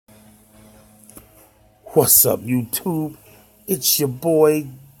What's up, YouTube? It's your boy,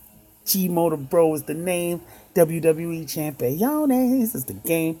 G-Motor Bro is the name. WWE Champions is the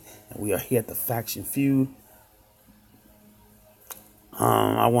game. And we are here at the Faction Feud.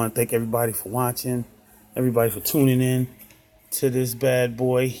 I want to thank everybody for watching. Everybody for tuning in to this bad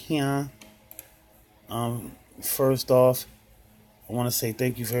boy here. First off, I want to say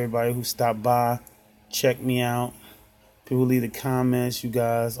thank you for everybody who stopped by. Check me out. People leave the comments. You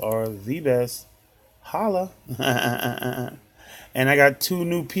guys are the best. Holla. And I got two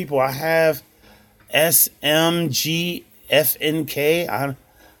new people. I have SMGFNK. I'm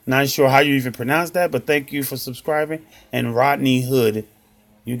not sure how you even pronounce that, but thank you for subscribing. And Rodney Hood.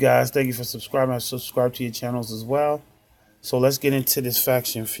 You guys, thank you for subscribing. I subscribe to your channels as well. So let's get into this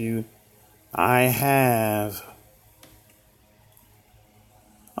faction feud. I have...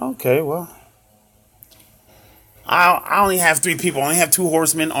 Okay, well... I only have three people. I only have two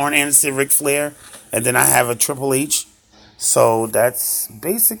horsemen, Arn Anderson, Ric Flair, and then I have a Triple H. So that's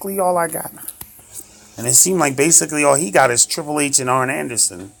basically all I got. And it seemed like basically all he got is Triple H and Arn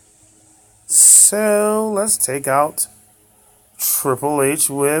Anderson. So let's take out Triple H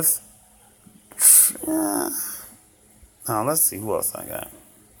with... now let's see who else I got.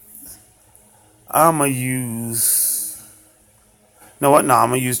 I'm going to use... You know what? No, I'm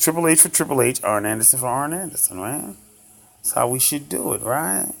going to use Triple H for Triple H, Arn Anderson for Arn Anderson, right? That's how we should do it,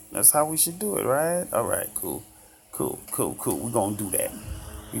 right? That's how we should do it, right? All right, cool. Cool. We're going to do that.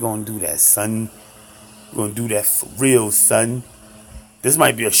 We're going to do that, son. We're going to do that for real, son. This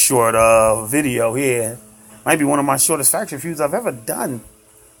might be a short video here. Might be one of my shortest faction feuds I've ever done.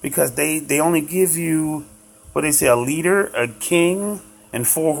 Because they only give you, what they say, a leader, a king, and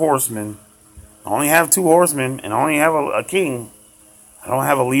 4 horsemen. I only have 2 horsemen, and I only have a king. I don't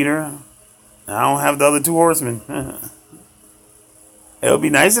have a leader. And I don't have the other 2 horsemen. It would be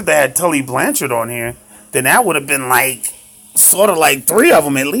nice if they had Tully Blanchard on here. Then that would have been like, sort of like 3 of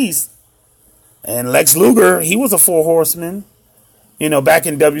them at least. And Lex Luger, he was a 4 horseman. You know, back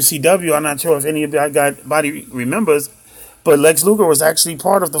in WCW, I'm not sure if anybody remembers, but Lex Luger was actually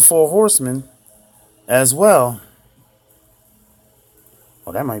part of the 4 horsemen as well.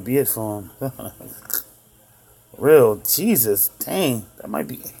 Oh, that might be it for him. Real, Jesus, dang, that might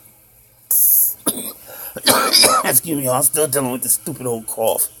be it. Excuse me, I'm still dealing with this stupid old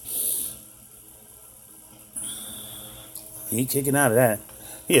cough. He kicking out of that.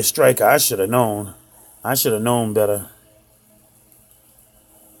 He a striker. I should have known. I should have known better.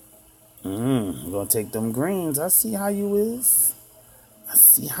 I'm gonna take them greens. I see how you is. I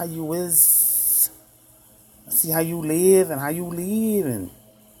see how you is. I see how you live and how you live and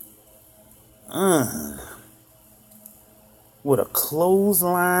with a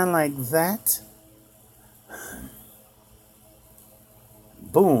clothesline like that.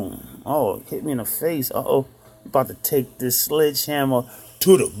 Boom. Oh, hit me in the face. Uh-oh. About to take this sledgehammer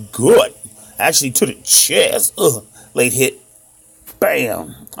to the gut. Actually, to the chest. Late hit.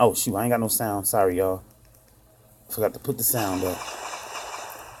 Bam. Oh, shoot. I ain't got no sound. Sorry, y'all. Forgot to put the sound up.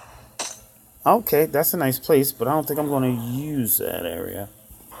 Okay, that's a nice place, but I don't think I'm going to use that area.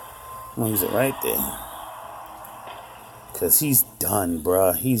 I'm going to use it right there. Because he's done,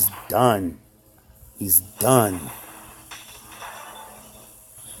 bruh. He's done. He's done.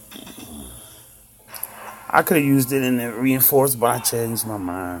 I could have used it in the reinforced, but I changed my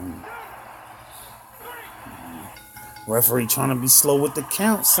mind. Referee trying to be slow with the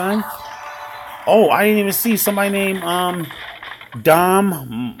count, son. Oh, I didn't even see somebody named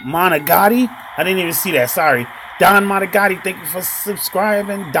Dom Monagatti. I didn't even see that. Sorry. Don Monagatti, thank you for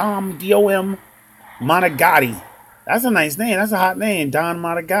subscribing. Dom, D-O-M, Monagatti. That's a nice name. That's a hot name. Don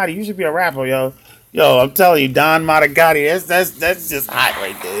Monagatti. You should be a rapper, yo. Yo, I'm telling you, Don Monagatti. That's just hot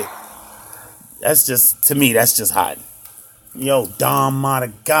right there. That's just, to me, that's just hot. Yo, Don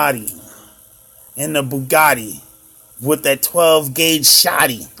Monagatti in the Bugatti with that 12 gauge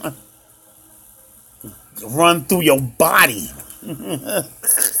shotty. Run through your body.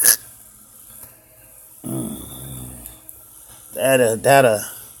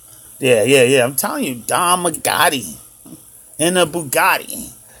 Yeah. I'm telling you, Don Monagatti in a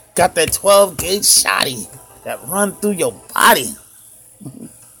Bugatti got that 12 gauge shotty that run through your body.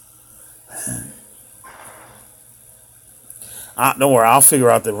 Don't worry, I'll figure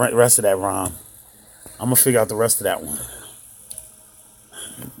out the rest of that rhyme. I'm gonna figure out the rest of that one.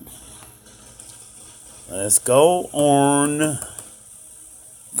 Let's go on.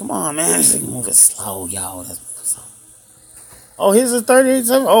 Come on, man. Move it slow, y'all. Oh, here's a 38.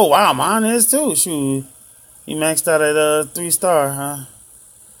 Oh, wow. Mine is too. Shoot. He maxed out at 3-star, huh?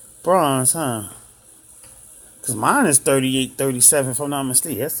 Bronze, huh? Because mine is 38, 37, if I'm not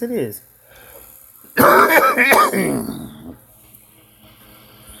mistaken. Yes, it is.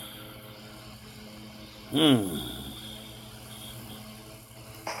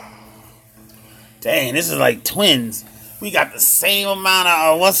 Dang, this is like twins. We got the same amount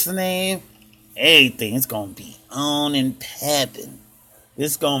of, what's the name? Everything. It's going to be on and papping.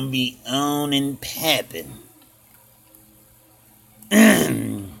 It's going to be on and papping.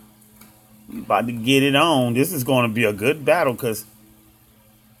 About to get it on. This is going to be a good battle because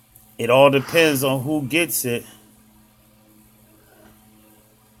it all depends on who gets it.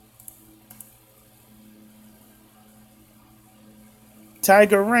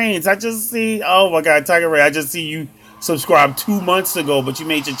 Tiger Reigns, I just see. Oh my God, Tiger Reigns, I just see you subscribed 2 months ago, but you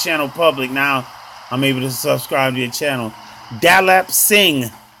made your channel public. Now I'm able to subscribe to your channel. Dalap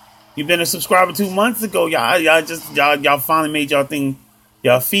Singh, you've been a subscriber 2 months ago. Y'all finally made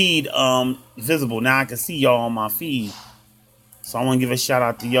y'all feed visible. Now I can see y'all on my feed. So I want to give a shout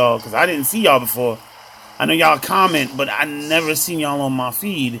out to y'all because I didn't see y'all before. I know y'all comment, but I never seen y'all on my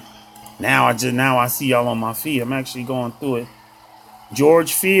feed. Now I see y'all on my feed. I'm actually going through it.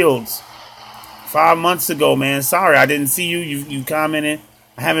 George Fields, 5 months ago, man. Sorry, I didn't see you. You commented.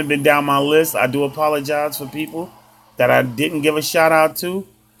 I haven't been down my list. I do apologize for people that I didn't give a shout out to.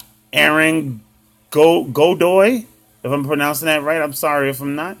 Aaron Godoy, if I'm pronouncing that right. I'm sorry if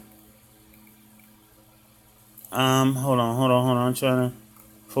I'm not. Hold on. I'm trying to,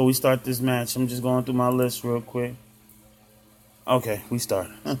 before we start this match, I'm just going through my list real quick. Okay, we start.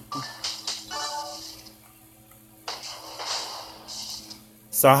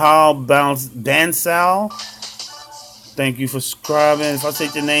 Sahal Bansal, thank you for subscribing. If I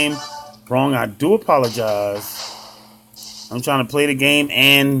said your name wrong, I do apologize. I'm trying to play the game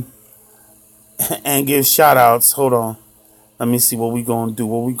and give shout outs. Hold on. Let me see what we gonna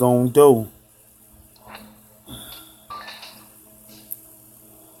do.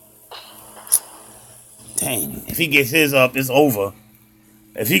 Dang, if he gets his up, it's over.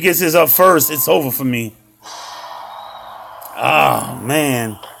 If he gets his up first, it's over for me. Oh,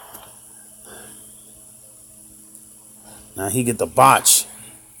 man. Now he get the botch.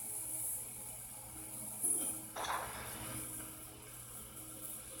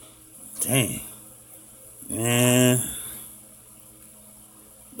 Dang. Man.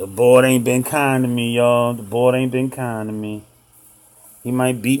 The board ain't been kind to me, y'all. The board ain't been kind to me. He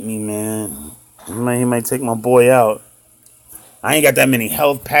might beat me, man. He might take my boy out. I ain't got that many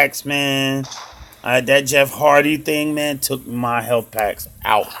health packs, man. That Jeff Hardy thing, man, took my health packs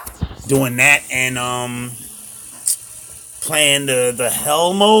out. Doing that and playing the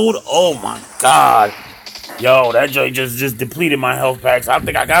hell mode. Oh my God. Yo, that joint just depleted my health packs. I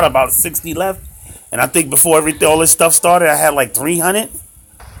think I got about 60 left. And I think before all this stuff started, I had like 300.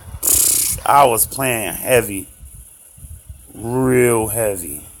 I was playing heavy. Real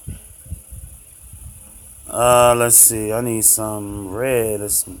heavy. Let's see. I need some red or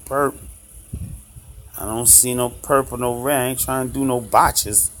some purple. I don't see no purple, no red. I ain't trying to do no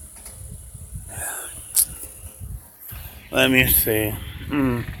botches. Let me see.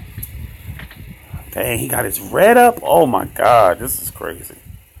 Dang, he got his red up? Oh my God, this is crazy.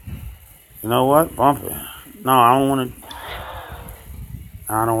 You know what? Bump it. No, I don't want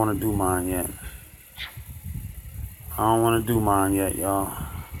to do mine yet. Y'all.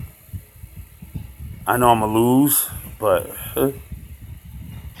 I know I'm going to lose, but I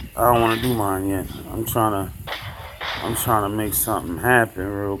don't want to do mine yet. I'm trying to make something happen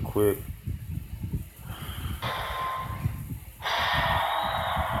real quick.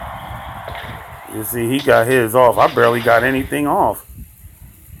 You see, he got his off. I barely got anything off.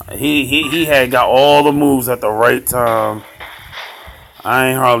 He had got all the moves at the right time. I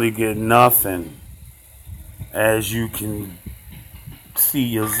ain't hardly get nothing, as you can see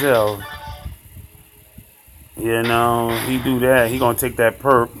yourself. You know, he do that. He gonna take that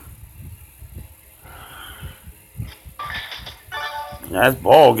perp. That's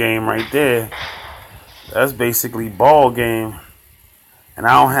ball game right there. That's basically ball game. And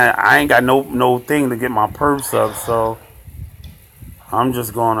I ain't got no thing to get my perps up, so I'm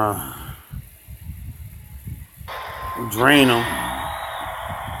just gonna drain them.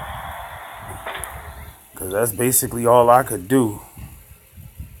 Cause that's basically all I could do.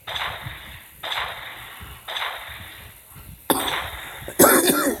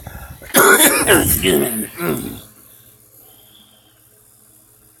 Excuse me.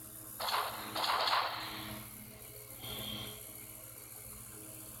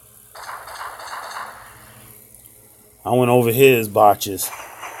 I went over his botches.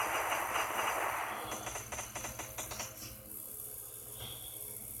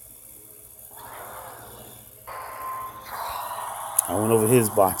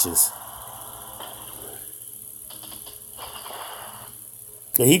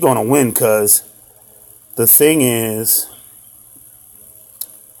 Yeah, he gonna win because the thing is,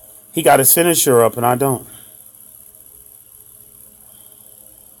 he got his finisher up and I don't.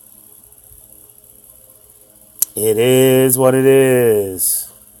 It is what it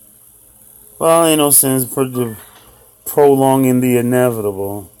is. Well, ain't no sense prolonging the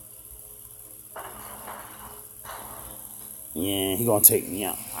inevitable. Yeah, he gonna take me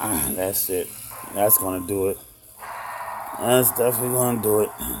out. That's it. That's gonna do it. That's definitely gonna do it.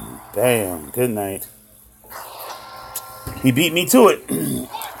 Bam. Good night. He beat me to it.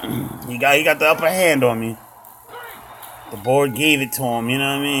 he got the upper hand on me. The board gave it to him, you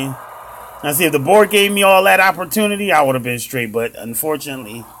know what I mean? Now see, if the board gave me all that opportunity, I would have been straight, but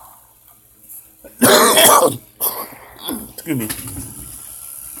unfortunately excuse me.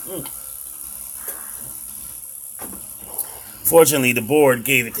 Fortunately, the board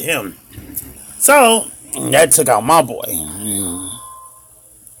gave it to him. So, that took out my boy.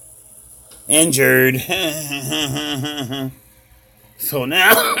 Injured. So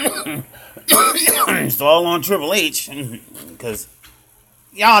now, it's all on Triple H. Because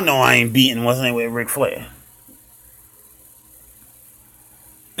y'all know I ain't beating what's name with Ric Flair.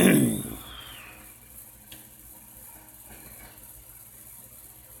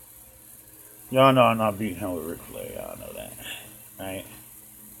 Y'all know I'm not beating him with Ric Flair. Y'all know that. Right?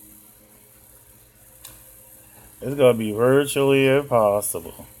 It's going to be virtually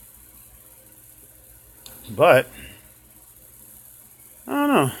impossible. But, I don't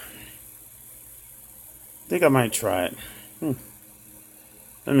know. I think I might try it.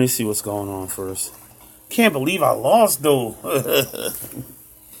 Let me see what's going on first. Can't believe I lost, though.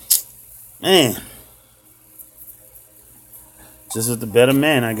 Man. Just was the better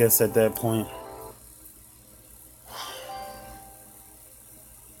man, I guess, at that point.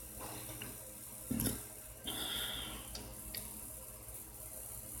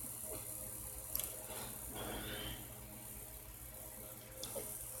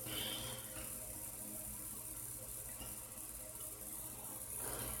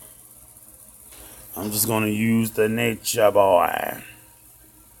 I'm just going to use the Nature Boy.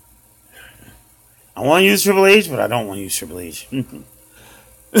 I want to use Triple H, but I don't want to use Triple H.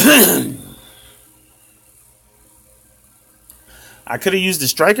 I could have used the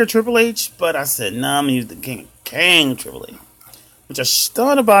Striker Triple H, but I said, nah, I'm going to use the King Triple H. Which I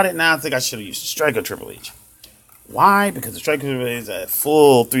thought about it now. I think I should have used the Striker Triple H. Why? Because the Striker Triple H is at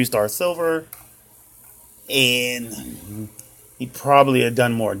full 3-star silver. And he probably had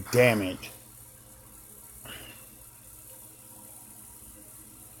done more damage.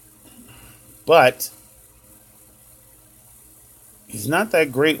 But he's not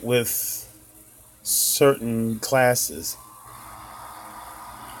that great with certain classes.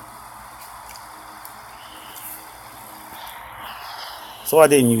 So I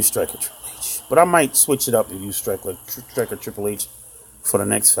didn't use Striker Triple H. But I might switch it up and use Striker Triple H for the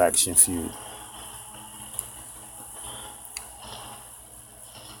next faction feud.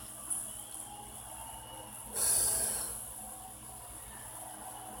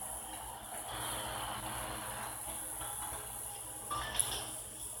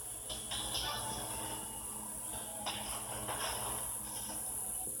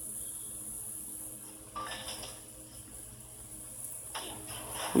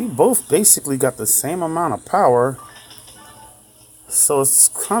 We both basically got the same amount of power. So it's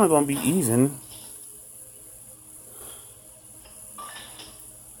kind of going to be even.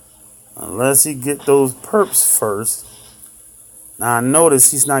 Unless he get those perps first. Now I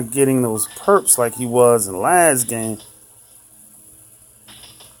notice he's not getting those perps like he was in last game.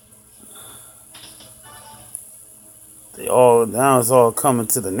 Now it's all coming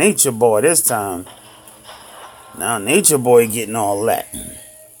to the Nature Boy this time. Now Nature Boy getting all that.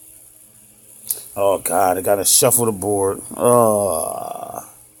 Oh God, I gotta shuffle the board. Oh,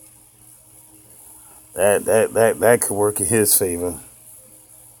 that could work in his favor.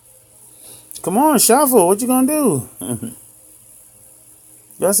 Come on, shuffle. What you gonna do?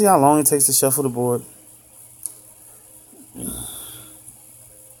 Y'all see how long it takes to shuffle the board?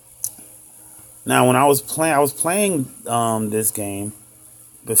 Now, when I was playing this game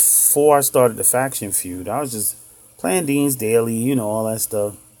before I started the faction feud. I was just playing Dean's Daily, you know, all that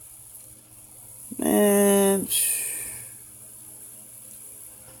stuff. Man,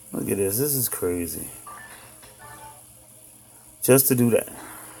 look at this. This is crazy. Just to do that.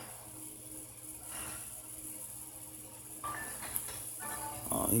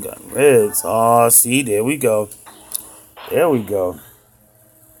 Oh, he got reds. Oh, see, there we go. There we go.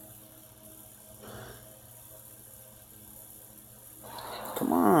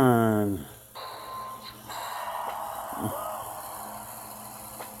 Come on.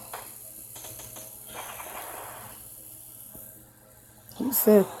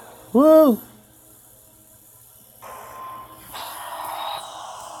 That's it. Woo!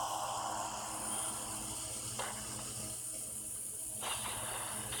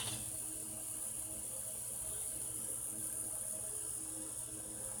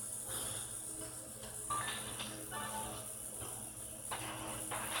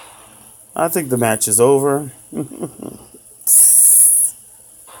 I think the match is over.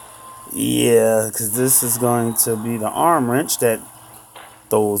 Yeah, because this is going to be the arm wrench that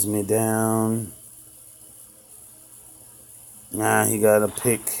throws me down. Nah, he got to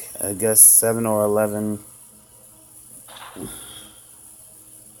pick, I guess, 7 or 11.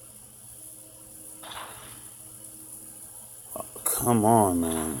 Oh, come on,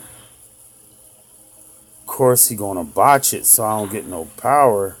 man. Of course he going to botch it so I don't get no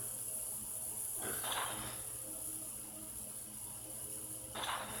power.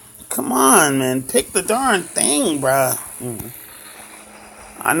 Come on, man. Pick the darn thing, bruh.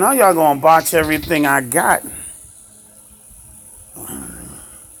 I know y'all gonna botch everything I got. Yeah,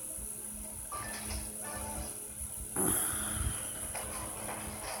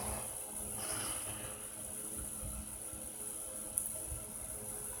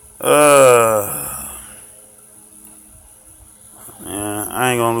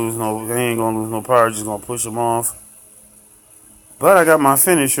 I ain't gonna lose no power, just gonna push him off. But I got my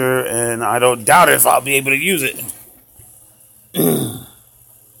finisher, and I don't doubt if I'll be able to use it.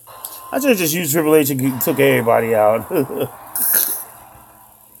 I should have just used Triple H and took everybody out.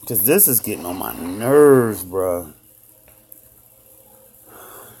 Because this is getting on my nerves, bro.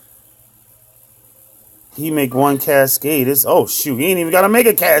 He make one cascade. Oh, shoot. He ain't even got to make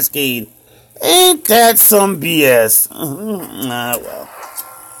a cascade. Ain't that some BS? Well.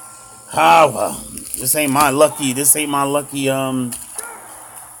 Well. This ain't my lucky,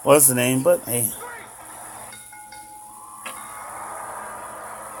 what's the name? But, hey.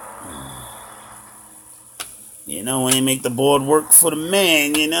 You know, when they make the board work for the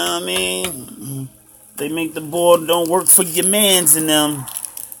man, you know what I mean? They make the board don't work for your mans and them.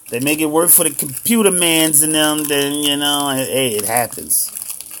 They make it work for the computer mans and them, then, you know, hey, it happens.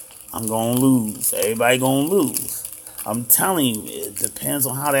 I'm going to lose. Everybody going to lose. I'm telling you, it depends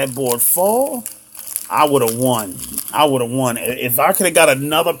on how that board fall. I would have won. If I could have got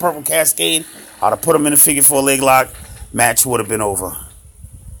another purple cascade, I'd have put him in a figure 4 leg lock. Match would have been over.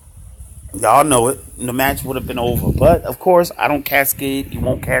 Y'all know it. The match would have been over. But, of course, I don't cascade. He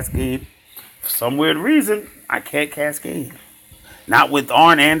won't cascade. For some weird reason, I can't cascade. Not with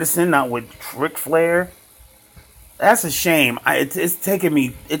Arn Anderson. Not with Ric Flair. That's a shame. It's taken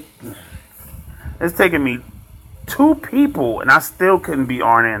me 2 people, and I still couldn't beat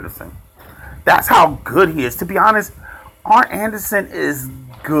Arn Anderson. That's how good he is. To be honest, Arn Anderson is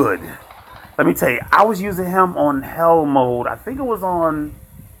good. Let me tell you, I was using him on Hell Mode. I think it was on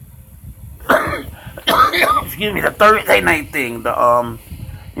excuse me, the Thursday night thing. The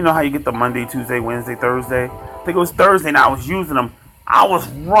you know how you get the Monday, Tuesday, Wednesday, Thursday? I think it was Thursday night. I was using him. I was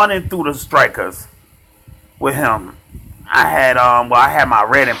running through the strikers with him. I had my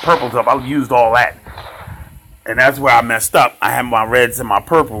red and purples up. I used all that. And that's where I messed up. I had my reds and my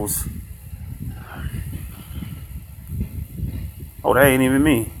purples. Oh, that ain't even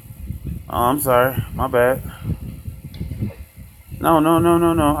me. Oh, I'm sorry. My bad. No.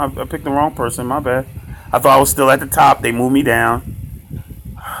 I picked the wrong person. My bad. I thought I was still at the top. They moved me down.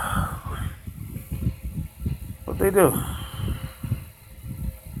 What they do?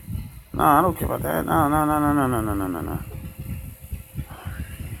 No, I don't care about that. No.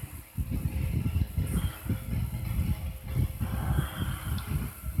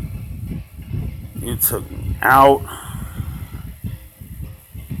 You took me out.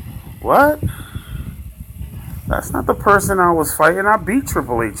 What? That's not the person I was fighting. I beat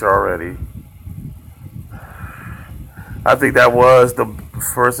Triple H already. I think that was the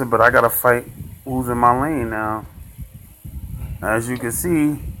person, but I gotta fight who's in my lane now. As you can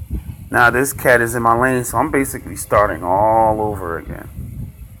see, now this cat is in my lane, so I'm basically starting all over again.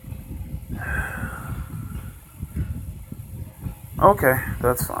 Okay,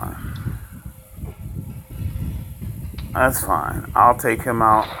 that's fine. That's fine. I'll take him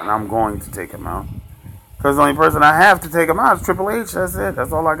out, and I'm going to take him out. Because the only person I have to take him out is Triple H. That's it.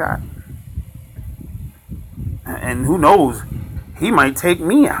 That's all I got. And who knows? He might take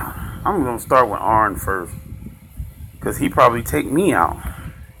me out. I'm going to start with Arn first. Because he probably take me out.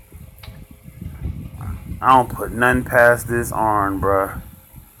 I don't put nothing past this Arn, bruh.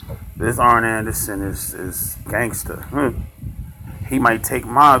 This Arn Anderson is gangster. He might take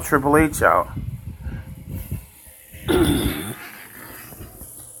my Triple H out.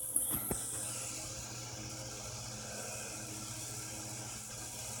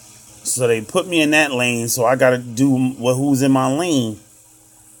 So they put me in that lane, so I gotta do who's in my lane.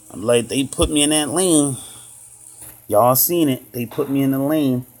 I'm like, they put me in that lane. Y'all seen it. They put me in the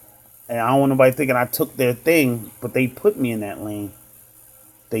lane. And I don't want nobody thinking I took their thing, but they put me in that lane.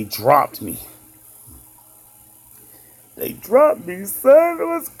 They dropped me. They dropped me, son.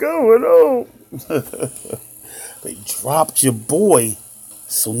 What's going on? They dropped your boy.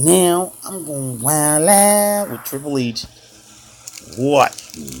 So now I'm going to wild out with Triple H. What?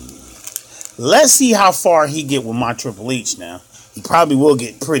 Let's see how far he get with my Triple H now. He probably will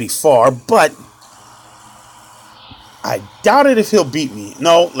get pretty far, but I doubt it if he'll beat me.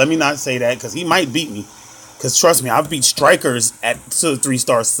 No, let me not say that, because he might beat me. Because trust me, I've beat strikers at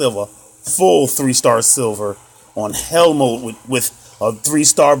 3-star silver, full 3-star silver, on hell mode with a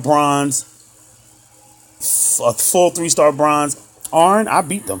 3-star bronze, a full 3-star bronze. Arn, I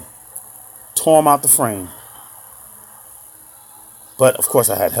beat them. Tore them out the frame. But, of course,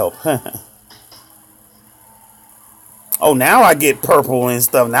 I had help. Oh, now I get purple and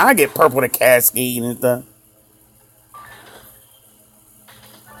stuff. Now I get purple to cascade and stuff.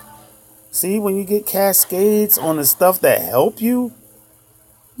 See, when you get cascades on the stuff that help you,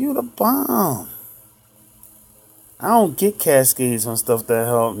 you the bomb. I don't get cascades on stuff that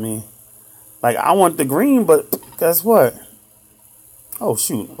help me. Like, I want the green, but guess what? Oh,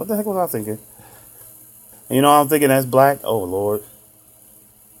 shoot. What the heck was I thinking? You know, I'm thinking that's black. Oh, Lord.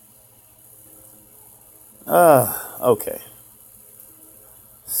 Okay.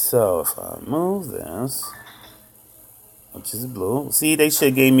 So, if I move this, which is blue. See, they should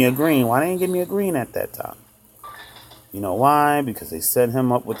have gave me a green. Why they didn't give me a green at that time? You know why? Because they set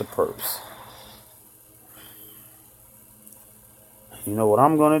him up with the perps. You know what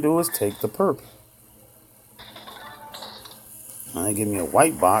I'm going to do is take the perp. And they give me a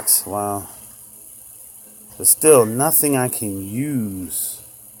white box. Wow. There's still nothing I can use.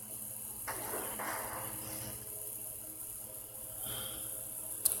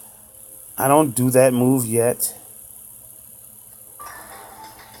 I don't do that move yet.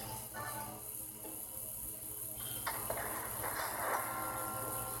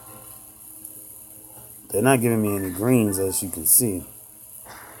 They're not giving me any greens, as you can see.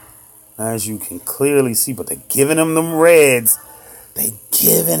 As you can clearly see, but they're giving him them reds. They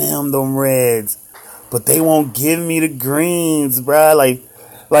giving him them reds. But they won't give me the greens, bruh.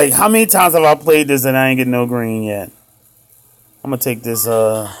 Like how many times have I played this and I ain't getting no green yet? I'm going to take this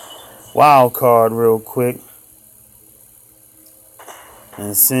wild card real quick.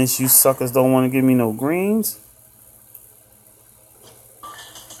 And since you suckers don't want to give me no greens,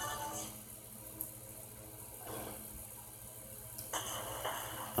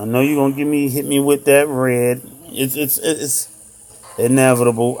 I know you're going to hit me with that red. It's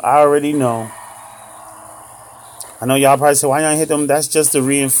inevitable. I already know. I know y'all probably say, why y'all hit them? That's just a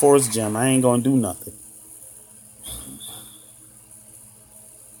reinforced gem. I ain't going to do nothing.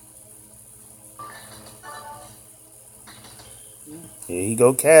 Here he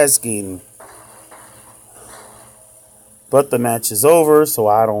go cascading. But the match is over, so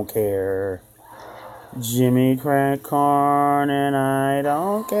I don't care. Jimmy crack corn and I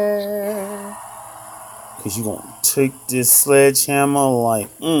don't care. Because you're going to take this sledgehammer like,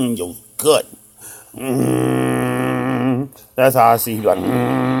 your gut. That's how I see he be like,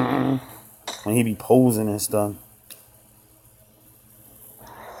 when he be posing and stuff.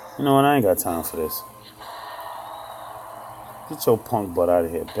 You know what? I ain't got time for this. Get your punk butt out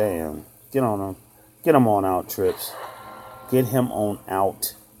of here. Bam. Get on him. Get him on out, Trips. Get him on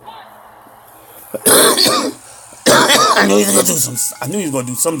out. I knew he was gonna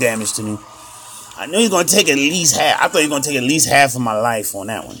do some damage to me. I knew he was gonna take at least half. I thought he was gonna take at least half of my life on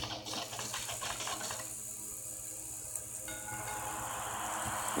that one.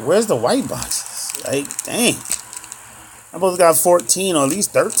 Where's the white boxes? Like, dang. I both got 14 or at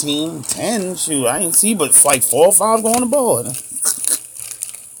least 13, 10. Shoot, I ain't see but like 4 or 5 go on the board.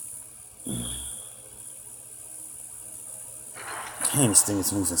 Dang, this thing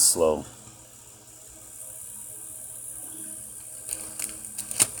is moving slow.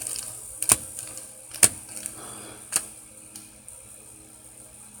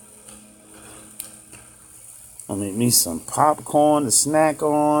 I'll make me some popcorn to snack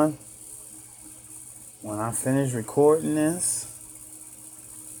on when I finish recording this.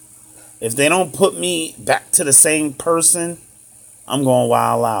 If they don't put me back to the same person, I'm going to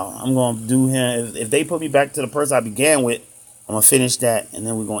wild out. I'm going to do him. If they put me back to the person I began with, I'm going to finish that, and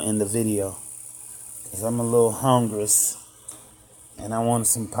then we're going to end the video. Because I'm a little hungry, and I want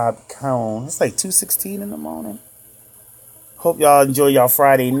some popcorn. It's like 2:16 in the morning. Hope y'all enjoy y'all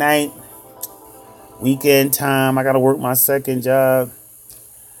Friday night. Weekend time. I got to work my second job.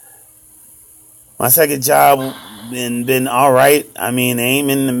 My second job been all right. I mean, they ain't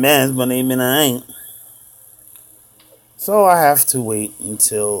been the mess, but they been ain't. So I have to wait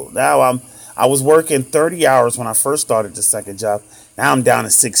until now. I was working 30 hours when I first started the second job. Now I'm down to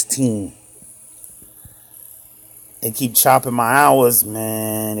 16. They keep chopping my hours,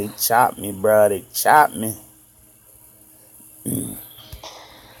 man. They chop me, bro. They chop me.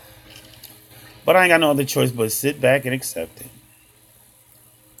 But I ain't got no other choice but sit back and accept it.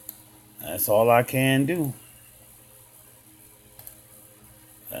 That's all I can do.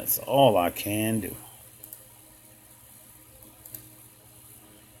 That's all I can do.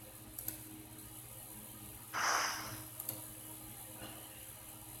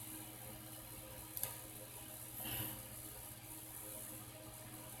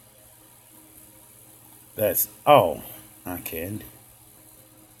 That's all I can do.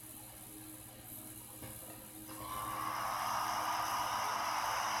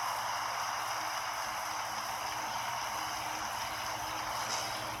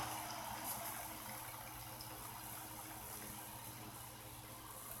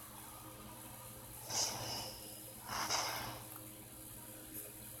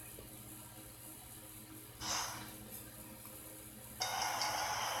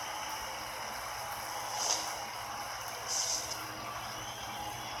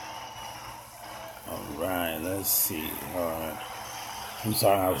 Alright, let's see. Alright. I'm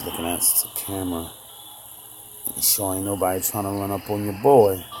sorry, I was looking at the camera. Sure ain't nobody trying to run up on your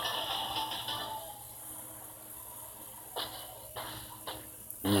boy.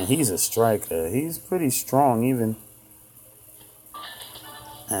 Man, he's a striker. He's pretty strong, even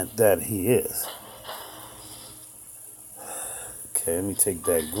at that he is. Okay, let me take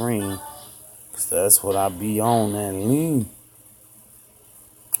that green. Because that's what I be on, that lean.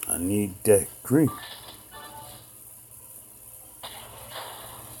 I need that green.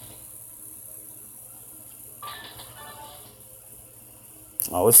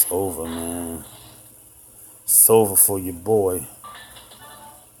 Oh, it's over, man. It's over for your boy.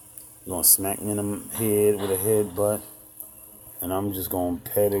 You're going to smack me in the head with a headbutt. And I'm just going to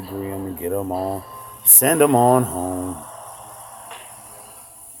pedigree him and get him on. Send him on home.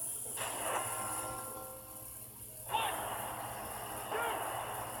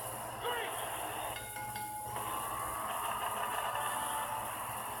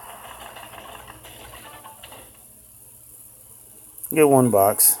 Get one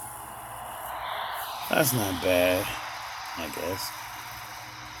box. That's not bad, I guess.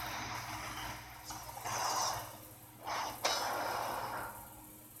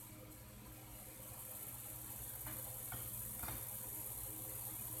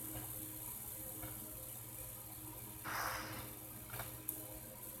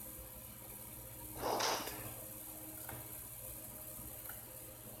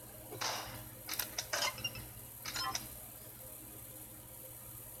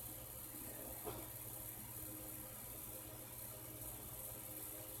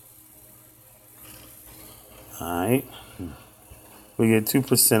 Alright. We get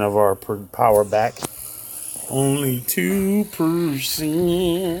 2% of our power back. Only 2%.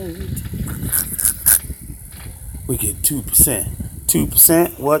 We get 2%.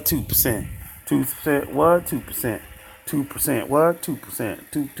 2%? What 2%? 2% what? 2%. 2% what? 2%.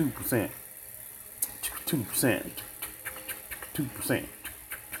 2%. 2%. 2%.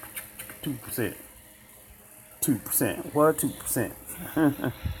 2%. 2%. What? 2%.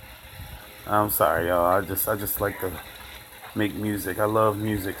 I'm sorry, y'all. I just like to make music. I love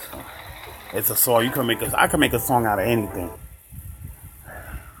music. So it's a song. I can make a song out of anything.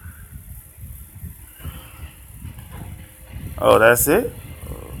 Oh, that's it?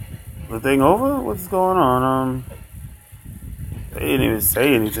 The thing over? What's going on? They didn't even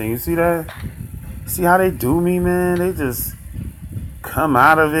say anything. You see that? See how they do me, man? They just come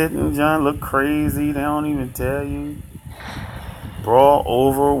out of it and John look crazy. They don't even tell you. Brawl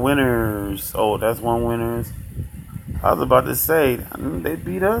over winners. Oh, that's one winners. I was about to say, they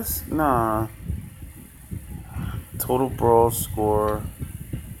beat us? Nah. Total brawl score.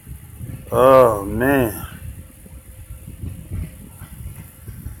 Oh, man.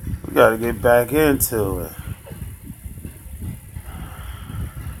 We got to get back into it.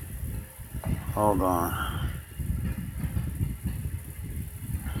 Hold on.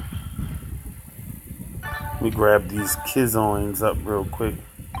 Let me grab these Kizoins up real quick.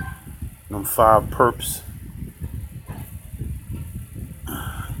 Them 5 perps.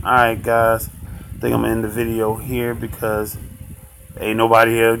 Alright, guys. I think I'm going to end the video here because ain't nobody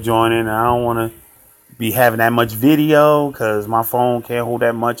here joining. I don't want to be having that much video because my phone can't hold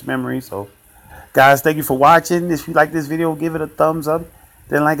that much memory. So, guys, thank you for watching. If you like this video, give it a thumbs up.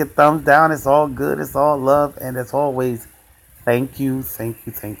 Then like a thumbs down. It's all good. It's all love. And as always, thank you, thank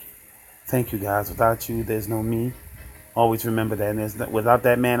you, thank you. Thank you, guys. Without you, there's no me. Always remember that. And without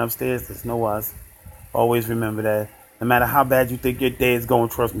that man upstairs, there's no us. Always remember that. No matter how bad you think your day is going,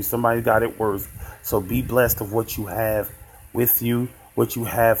 trust me, somebody got it worse. So be blessed of what you have with you, what you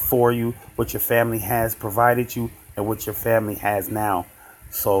have for you, what your family has provided you, and what your family has now.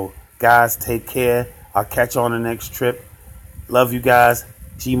 So, guys, take care. I'll catch you on the next trip. Love you guys.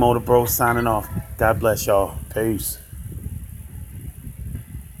 G-Mo the Bro signing off. God bless y'all. Peace.